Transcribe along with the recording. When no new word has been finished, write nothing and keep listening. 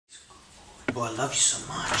Boy, I love you so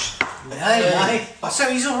much. Hey, mate. Oh,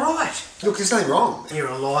 so he's all right. Look, there's nothing wrong. You're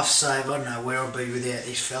a lifesaver. I don't know where I'll be without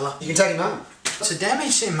this fella. You can take him home. What's the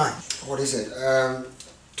damage then, mate? What is it?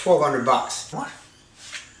 $1,200. What?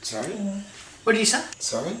 Sorry? What did you say?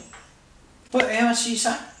 Sorry? What? How much did you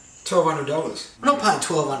say? $1,200. I'm not paying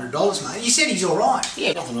 $1,200, mate. You said he's all right.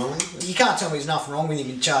 Yeah, nothing wrong with him. You can't tell me there's nothing wrong with him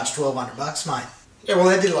and charge $1,200, mate. Yeah, well,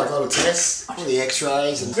 they did like a lot of tests, all the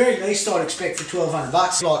x-rays and... The very least I'd expect for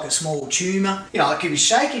 $1,200, like a small tumour. You know, like he was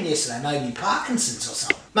shaking yesterday, maybe Parkinson's or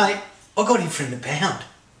something. Mate, I got him for in the pound.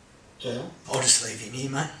 Yeah? I'll just leave him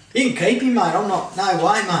here, mate. You can keep him, mate. I'm not... No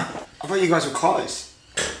way, mate. I thought you guys were close.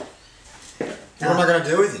 What am I going to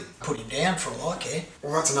do with him? Put him down for all I care.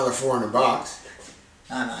 Well, that's another $400.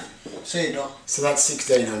 No, mate. See you, Doc. So that's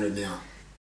 $1,600 now.